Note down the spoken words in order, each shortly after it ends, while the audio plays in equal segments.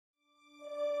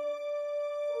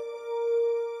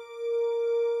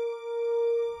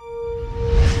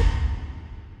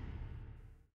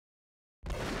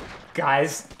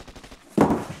Guys,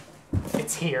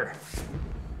 it's here.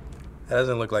 That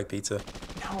doesn't look like pizza.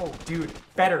 No, dude,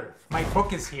 better. My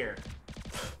book is here.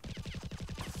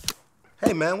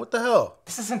 Hey man, what the hell?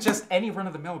 This isn't just any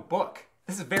run-of-the-mill book.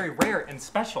 This is very rare and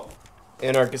special.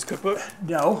 Anarchist cookbook?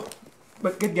 No,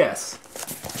 but good guess.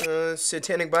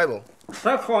 Satanic Bible.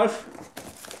 That's close,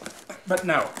 but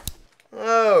no.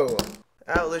 Oh,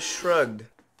 Atlas Shrugged.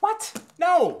 What?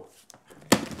 No!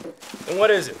 And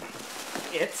what is it?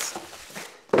 It's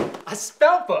a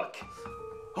spell book.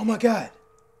 Oh my god.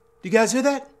 Do you guys hear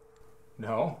that?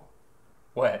 No.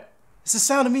 What? It's the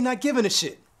sound of me not giving a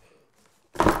shit.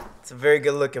 It's a very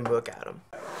good looking book, Adam.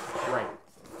 Right.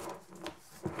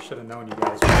 Should have known you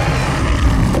guys.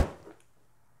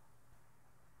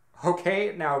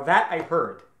 Okay, now that I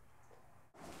heard.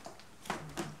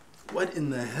 What in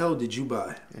the hell did you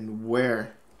buy? And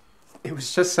where? It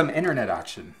was just some internet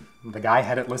auction. The guy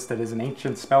had it listed as an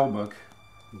ancient spell book.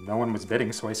 No one was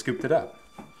bidding, so I scooped it up.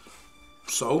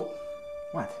 So?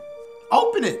 What?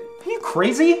 Open it! Are you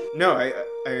crazy? No, I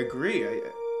agree. I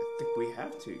think we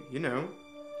have to, you know,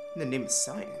 in the name of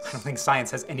science. I don't think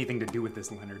science has anything to do with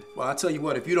this, Leonard. Well, I'll tell you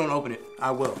what, if you don't open it,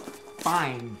 I will.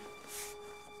 Fine.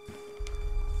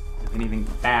 If anything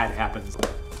bad happens,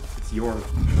 it's yours.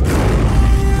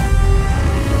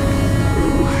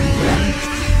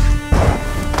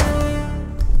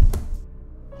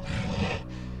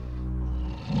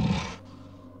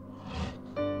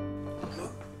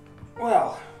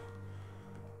 Well,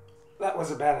 that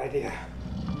was a bad idea.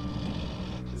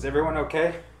 Is everyone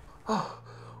okay? Oh,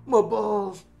 my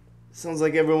balls. Sounds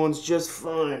like everyone's just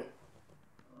fine.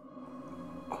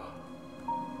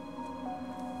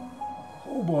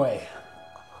 Oh boy.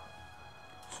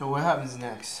 So what happens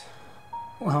next?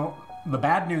 Well, the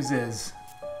bad news is,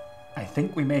 I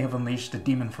think we may have unleashed a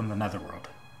demon from the netherworld.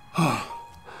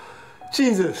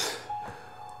 Jesus.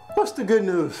 What's the good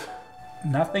news?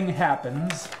 Nothing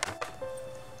happens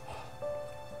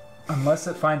unless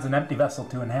it finds an empty vessel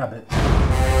to inhabit.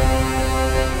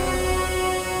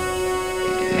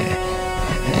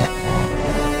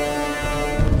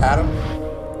 Adam,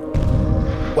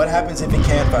 what happens if he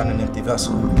can't find an empty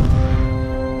vessel?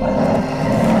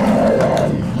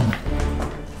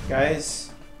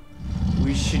 Guys,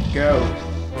 we should go.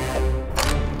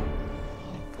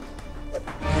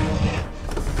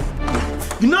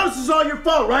 You know this is all your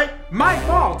fault, right? My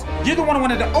fault! You're the one who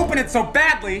wanted to open it so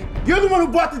badly! You're the one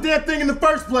who bought the damn thing in the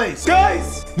first place!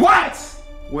 Guys! What?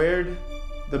 Where'd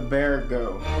the bear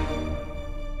go?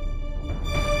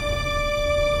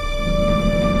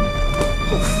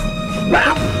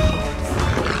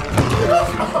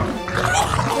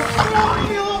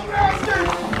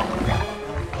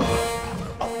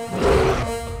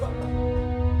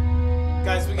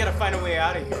 Guys, we gotta find a way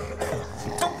out of here.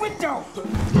 The window!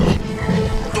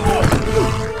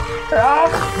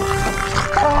 Help!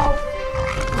 Help!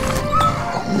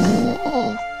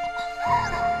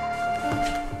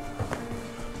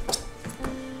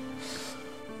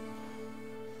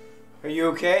 Are you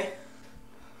okay?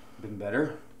 Been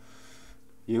better.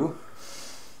 You?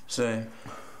 Say,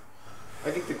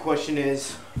 I think the question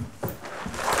is,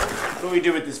 what do we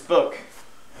do with this book?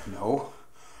 No.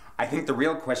 I think the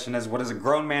real question is, what is a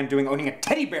grown man doing owning a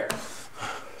teddy bear?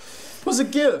 it was a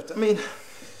gift. I mean, hell,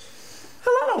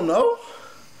 I don't know.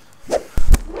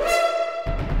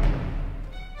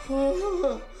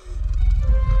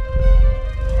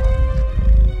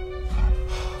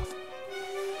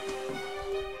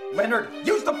 Leonard,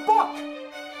 use the book!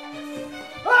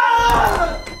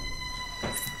 Ah!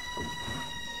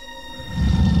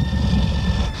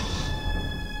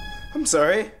 I'm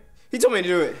sorry. He told me to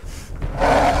do it.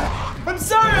 I'm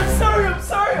sorry, I'm sorry, I'm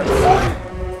sorry, I'm sorry!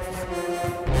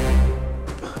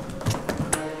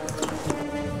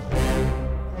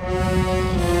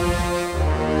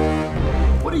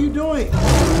 What are you doing?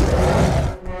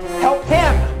 Help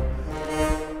him!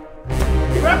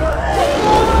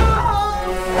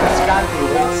 It's gotta be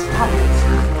this. Stop it.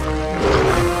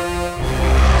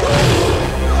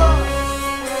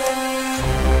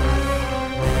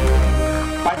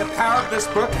 By the power of this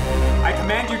book, I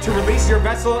command you to release your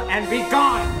vessel and be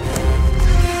gone!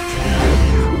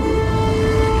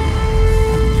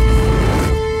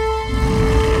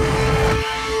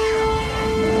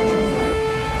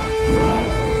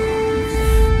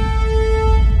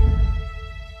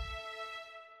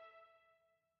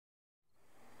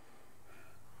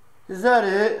 Is that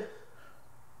it?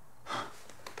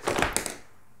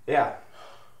 Yeah.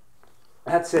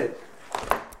 That's it.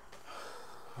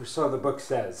 Or so the book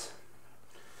says.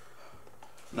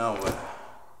 No way.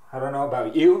 I don't know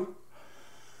about you,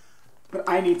 but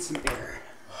I need some air.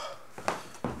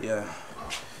 Yeah.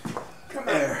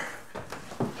 There.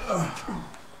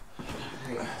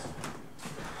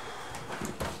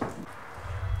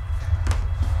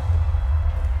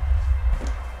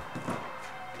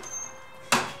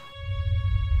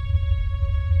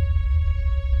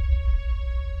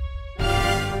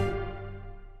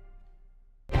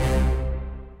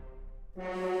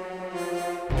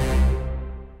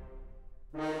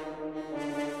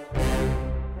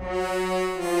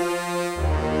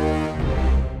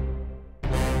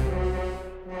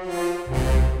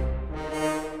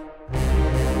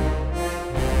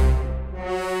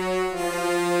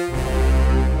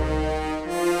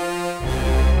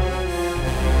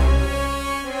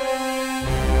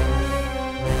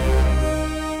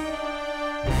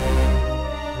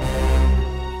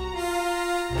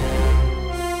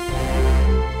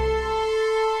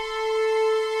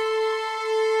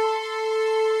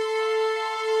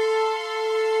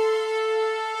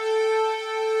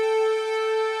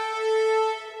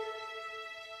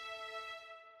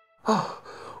 Oh,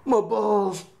 my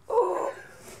balls. Oh.